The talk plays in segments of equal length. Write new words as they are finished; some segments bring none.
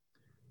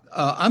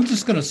I'm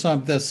just going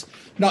to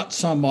not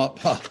sum up,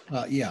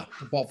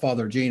 what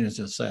Father Gene has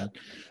just said.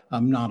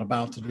 I'm not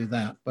about to do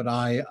that, but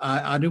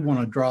I do want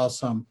to draw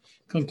some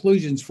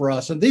conclusions for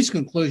us. And these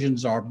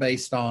conclusions are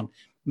based on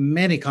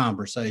many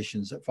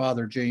conversations that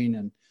Father Gene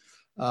and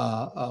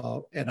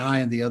I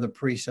and the other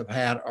priests have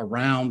had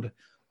around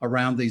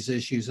these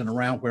issues and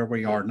around where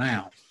we are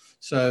now.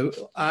 So,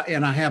 I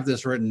have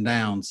this written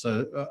down.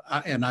 So,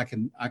 I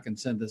can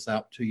send this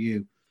out to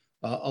you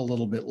a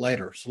little bit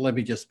later. So let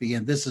me just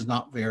begin. This is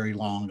not very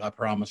long, I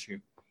promise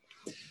you.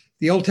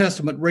 The Old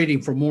Testament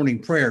reading for morning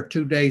prayer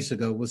 2 days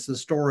ago was the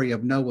story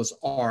of Noah's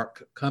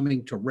Ark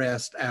coming to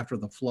rest after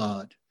the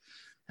flood.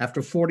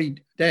 After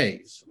 40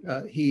 days,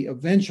 he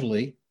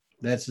eventually,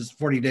 that's his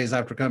 40 days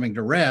after coming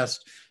to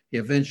rest, he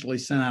eventually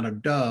sent out a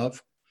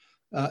dove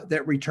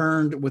that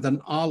returned with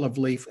an olive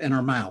leaf in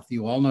her mouth.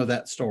 You all know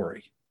that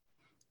story.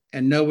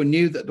 And Noah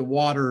knew that the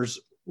waters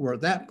were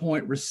at that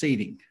point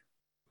receding.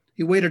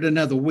 He waited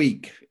another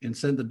week and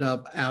sent the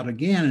dove out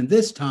again. And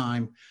this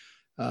time,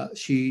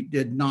 she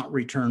did not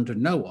return to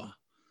Noah,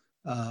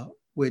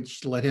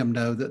 which let him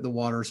know that the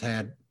waters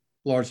had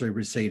largely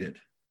receded.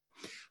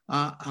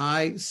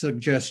 I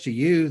suggest to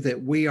you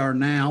that we are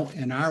now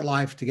in our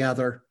life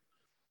together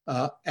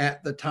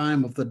at the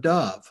time of the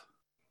dove,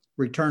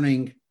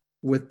 returning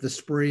with the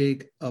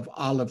sprig of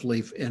olive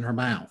leaf in her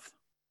mouth.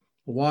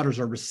 The waters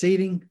are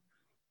receding,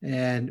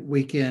 and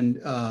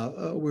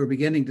we're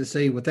beginning to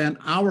see within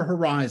our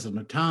horizon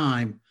a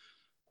time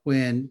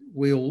when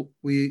we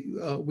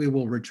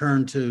will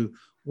return to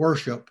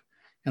worship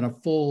in a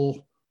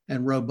full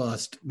and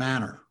robust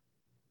manner.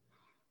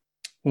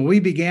 When we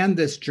began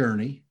this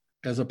journey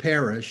as a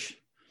parish,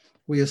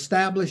 we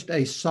established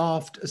a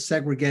soft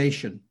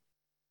segregation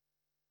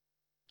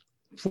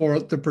for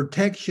the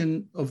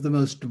protection of the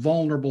most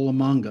vulnerable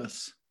among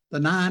us. The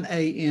 9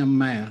 a.m.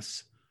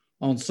 Mass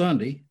on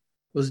Sunday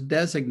was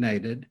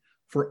designated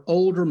for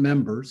older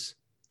members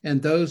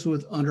and those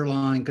with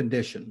underlying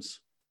conditions.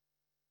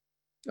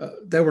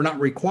 They were not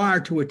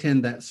required to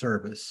attend that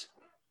service,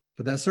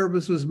 but that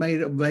service was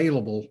made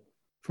available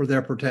for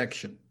their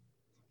protection.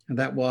 And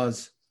that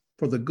was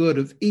for the good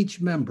of each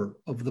member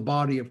of the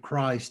body of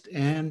Christ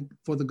and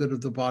for the good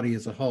of the body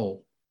as a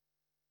whole.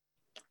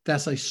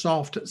 That's a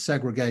soft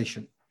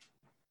segregation.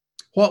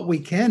 What we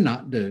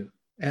cannot do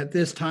at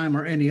this time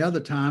or any other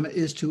time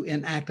is to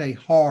enact a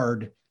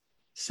hard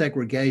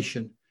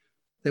segregation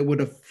that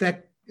would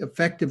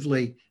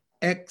effectively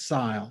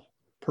exile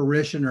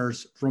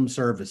parishioners from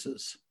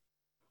services.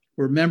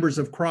 We're members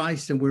of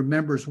Christ and we're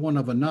members one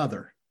of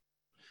another,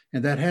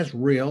 and that has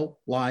real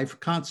life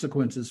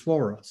consequences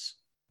for us.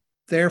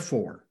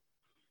 Therefore,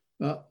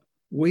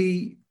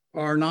 we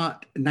are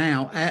not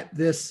now at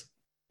this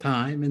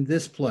time in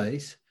this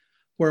place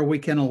where we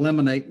can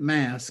eliminate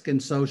mask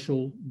and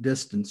social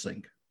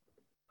distancing,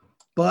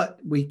 but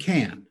we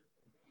can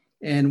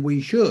and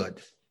we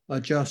should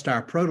adjust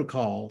our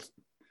protocols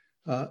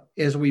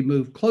as we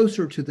move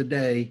closer to the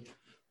day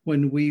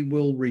when we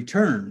will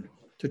return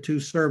to 2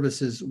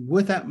 services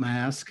without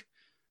mask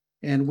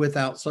and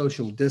without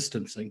social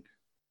distancing.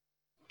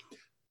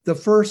 The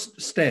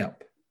first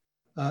step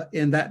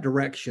in that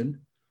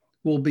direction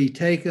will be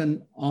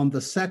taken on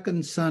the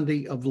second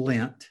Sunday of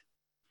Lent,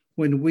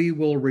 when we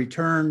will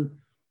return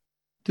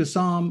to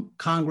some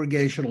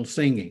congregational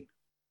singing.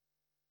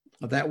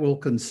 That will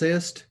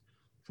consist,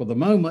 for the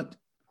moment,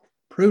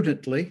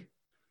 prudently,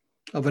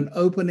 of an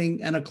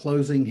opening and a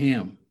closing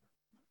hymn.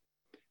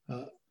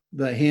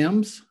 The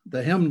hymns,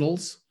 the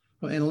hymnals,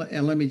 and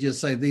let me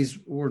just say, these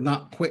were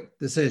not quick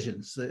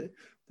decisions.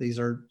 These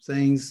are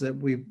things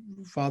that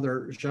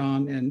Father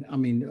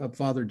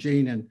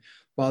Gene and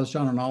Father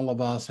Sean and all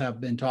of us have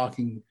been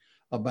talking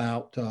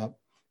about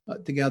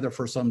together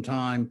for some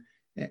time.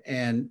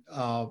 And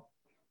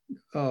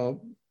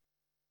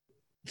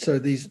so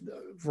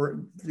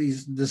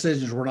these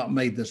decisions were not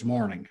made this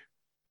morning.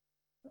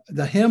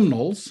 The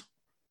hymnals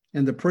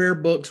and the prayer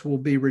books will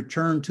be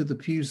returned to the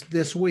pews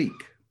this week.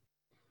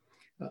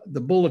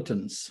 The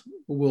bulletins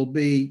will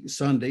be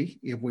Sunday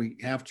if we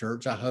have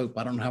church. I hope.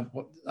 I don't have.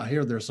 I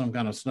hear there's some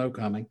kind of snow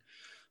coming,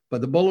 but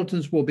the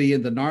bulletins will be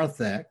in the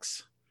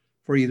narthex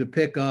for you to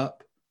pick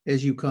up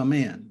as you come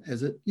in,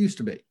 as it used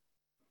to be.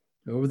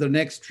 Over the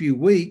next few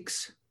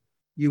weeks,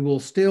 you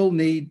will still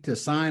need to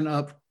sign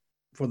up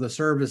for the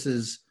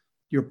services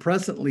you're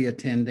presently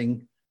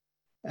attending,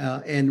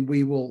 and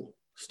we will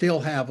still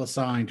have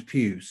assigned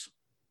pews.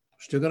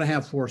 We're still going to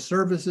have 4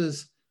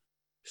 services,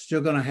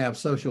 still going to have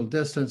social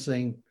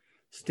distancing,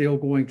 still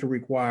going to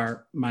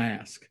require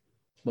mask,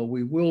 but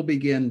we will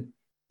begin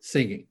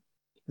singing.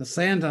 The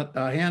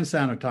hand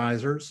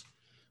sanitizers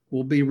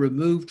will be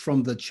removed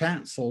from the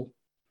chancel,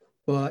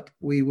 but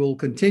we will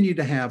continue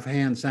to have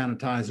hand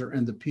sanitizer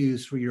in the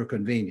pews for your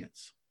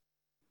convenience.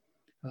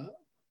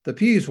 The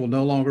pews will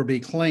no longer be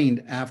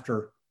cleaned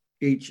after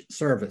each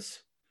service.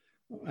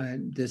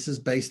 And this is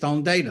based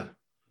on data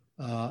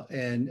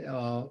and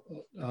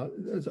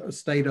a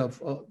state of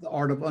the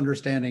art of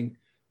understanding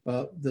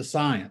the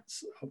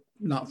science,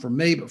 not from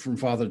me, but from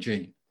Father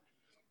Gene.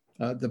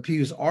 The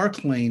pews are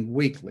cleaned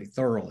weekly,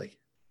 thoroughly.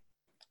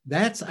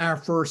 That's our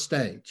first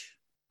stage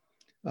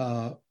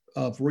of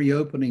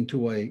reopening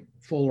to a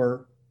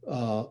fuller,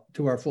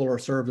 to our fuller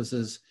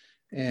services,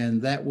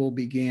 and that will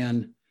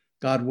begin,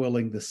 God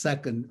willing, the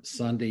second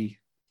Sunday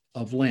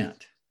of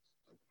Lent.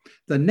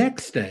 The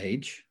next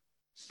stage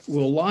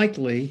will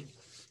likely,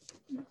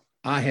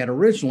 I had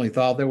originally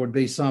thought there would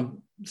be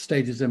some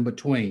stages in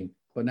between,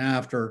 but now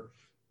after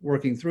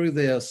working through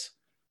this,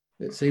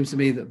 it seems to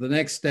me that the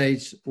next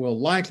stage will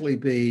likely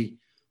be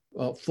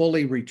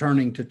fully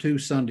returning to 2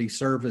 Sunday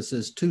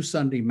services, 2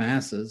 Sunday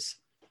masses,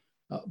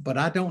 but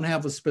I don't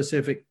have a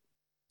specific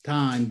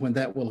time when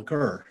that will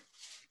occur.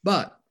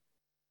 But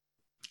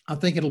I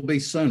think it'll be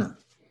sooner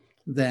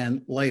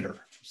than later,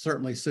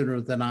 certainly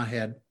sooner than I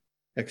had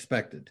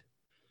expected.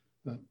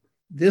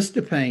 This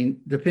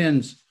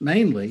depends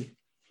mainly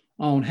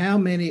on how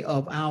many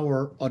of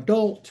our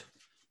adult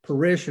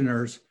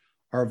parishioners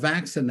are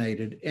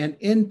vaccinated, and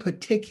in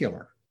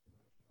particular,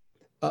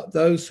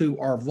 those who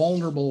are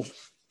vulnerable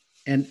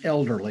and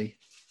elderly,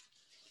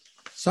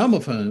 some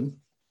of whom,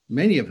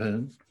 many of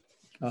whom,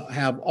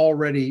 have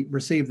already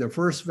received their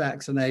first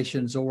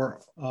vaccinations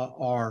or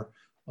are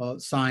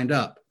signed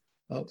up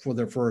for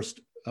their first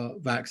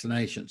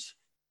vaccinations.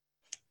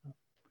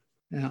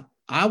 Now,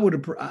 I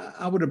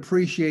would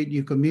appreciate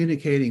you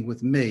communicating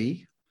with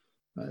me.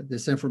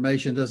 This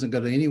information doesn't go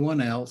to anyone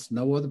else,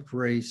 no other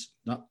priest,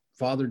 not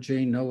Father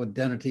Gene, no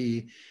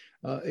identity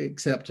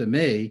except to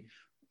me.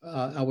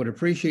 I would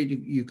appreciate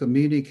you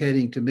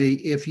communicating to me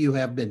if you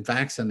have been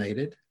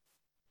vaccinated.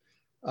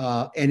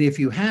 And if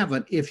you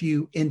haven't, if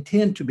you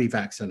intend to be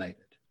vaccinated.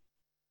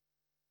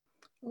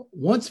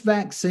 Once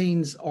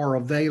vaccines are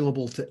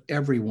available to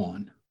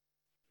everyone,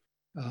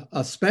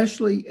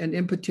 especially and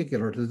in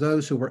particular to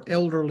those who are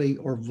elderly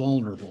or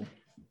vulnerable,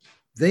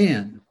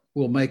 then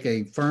we'll make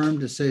a firm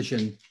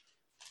decision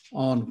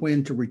on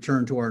when to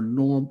return to our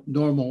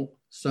normal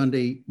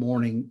Sunday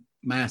morning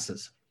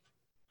masses.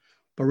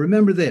 But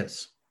remember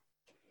this,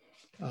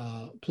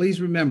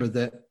 please remember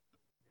that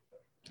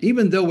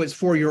even though it's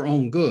for your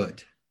own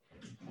good,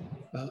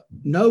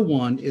 no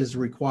one is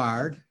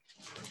required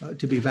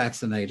to be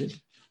vaccinated.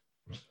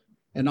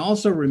 And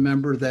also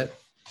remember that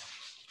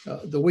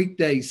the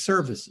weekday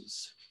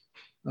services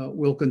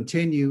will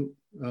continue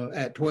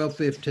at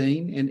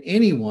 12:15, and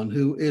anyone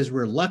who is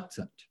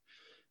reluctant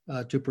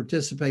to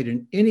participate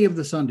in any of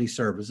the Sunday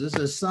services,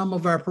 as some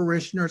of our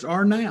parishioners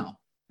are now,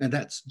 and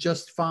that's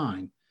just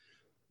fine.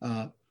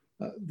 But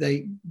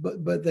they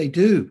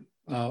do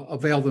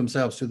avail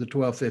themselves to the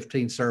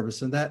 12:15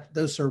 service, and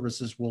those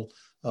services will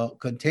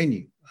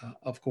continue,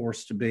 of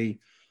course, to be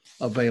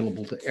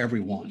available to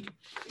everyone.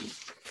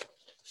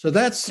 So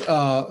that's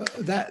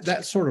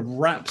that sort of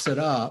wraps it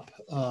up.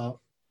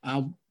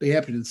 I'll be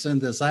happy to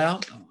send this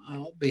out.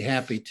 I'll be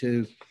happy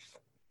to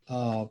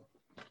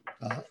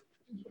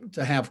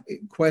have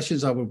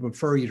questions. I would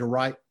prefer you to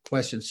write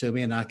questions to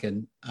me, and I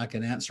can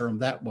answer them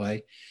that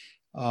way.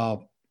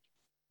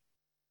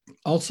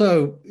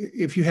 Also,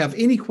 if you have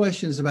any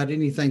questions about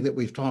anything that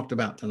we've talked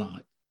about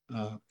tonight,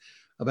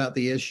 about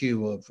the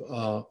issue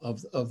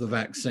of the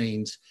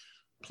vaccines,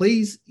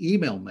 please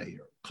email me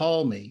or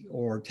call me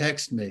or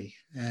text me,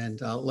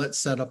 and let's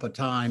set up a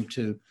time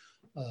to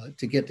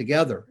get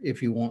together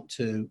if you want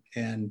to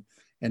and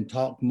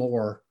talk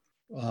more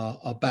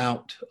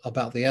about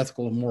the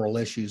ethical and moral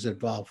issues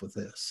involved with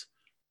this.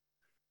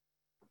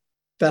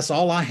 That's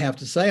all I have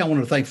to say. I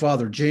want to thank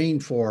Father Gene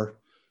for.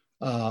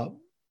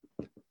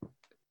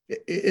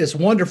 It's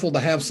wonderful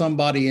to have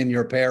somebody in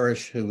your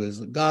parish who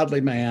is a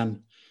godly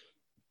man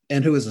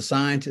and who is a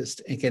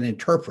scientist and can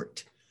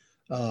interpret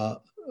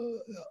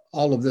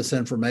all of this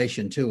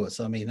information to us.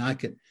 I mean, I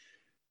could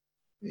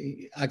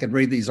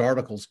read these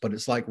articles, but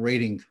it's like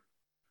reading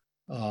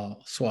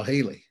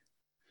Swahili.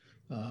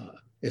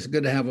 It's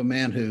good to have a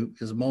man who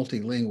is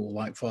multilingual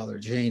like Father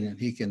Gene, and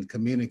he can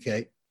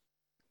communicate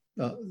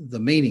the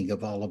meaning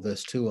of all of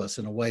this to us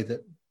in a way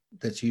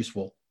that's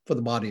useful for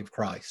the body of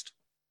Christ.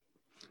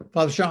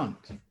 Father Sean.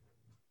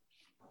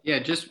 Yeah,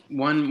 just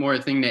one more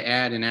thing to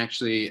add, and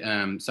actually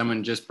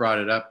someone just brought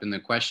it up in the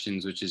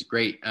questions, which is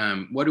great.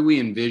 What do we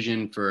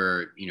envision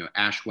for,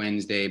 Ash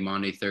Wednesday,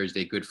 Maundy,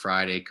 Thursday, Good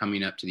Friday,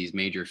 coming up to these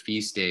major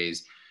feast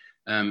days?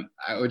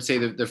 I would say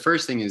the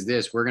first thing is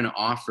this: we're going to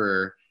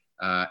offer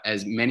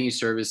as many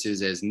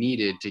services as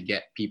needed to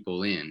get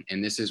people in.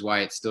 And this is why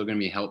it's still going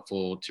to be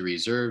helpful to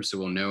reserve, so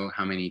we'll know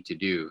how many to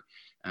do.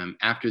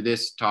 After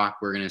this talk,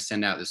 we're going to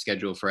send out the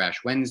schedule for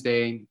Ash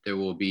Wednesday. There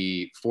will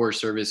be 4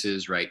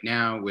 services right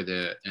now with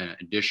an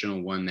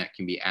additional one that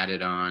can be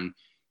added on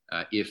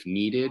if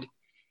needed.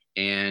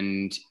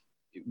 And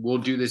we'll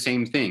do the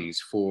same things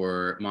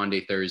for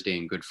Maundy, Thursday,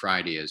 and Good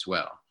Friday as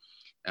well.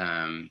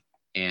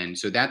 And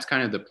so that's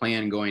kind of the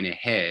plan going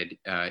ahead.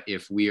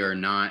 If we are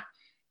not,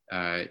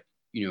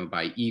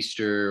 by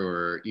Easter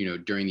or,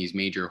 during these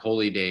major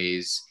holy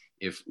days,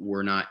 if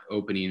we're not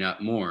opening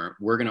up more,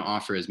 we're going to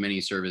offer as many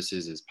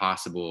services as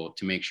possible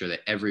to make sure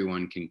that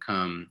everyone can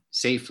come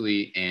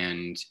safely,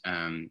 and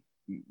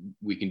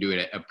we can do it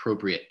at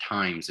appropriate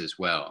times as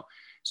well.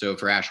 So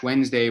for Ash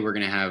Wednesday, we're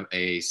going to have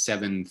a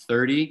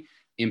 7:30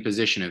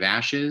 imposition of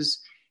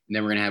ashes. And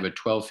then we're going to have a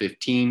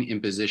 12:15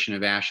 imposition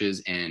of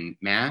ashes and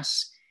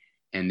mass.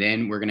 And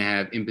then we're going to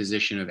have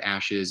imposition of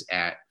ashes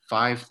at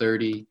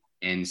 5:30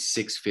 and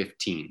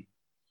 6:15.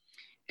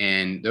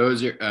 And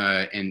those are,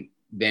 and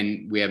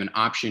then we have an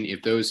option.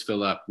 If those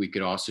fill up, we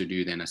could also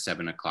do then a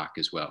 7 o'clock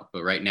as well.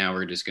 But right now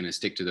we're just going to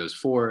stick to those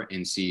 4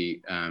 and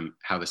see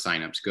how the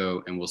signups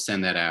go. And we'll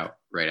send that out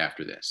right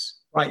after this.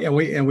 Right.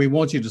 And we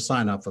want you to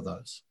sign up for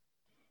those.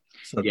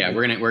 So yeah,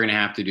 we're going to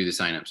have to do the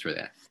signups for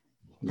that.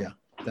 Yeah,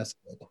 that's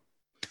good.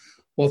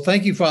 Well,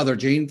 thank you, Father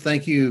Gene.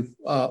 Thank you,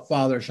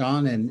 Father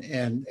Sean,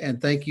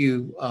 and thank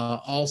you,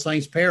 All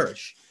Saints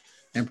Parish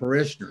and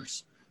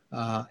parishioners.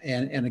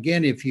 And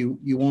again, if you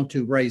want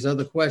to raise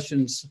other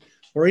questions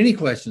or any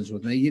questions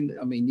with me,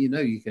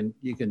 you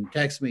can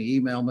text me,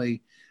 email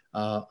me.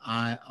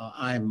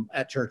 I'm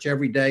at church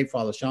every day.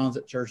 Father Sean's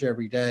at church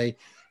every day,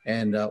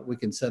 and we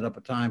can set up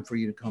a time for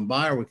you to come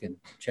by, or we can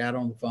chat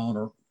on the phone,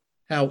 or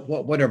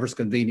whatever's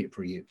convenient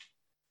for you.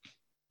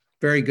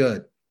 Very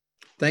good.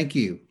 Thank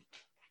you.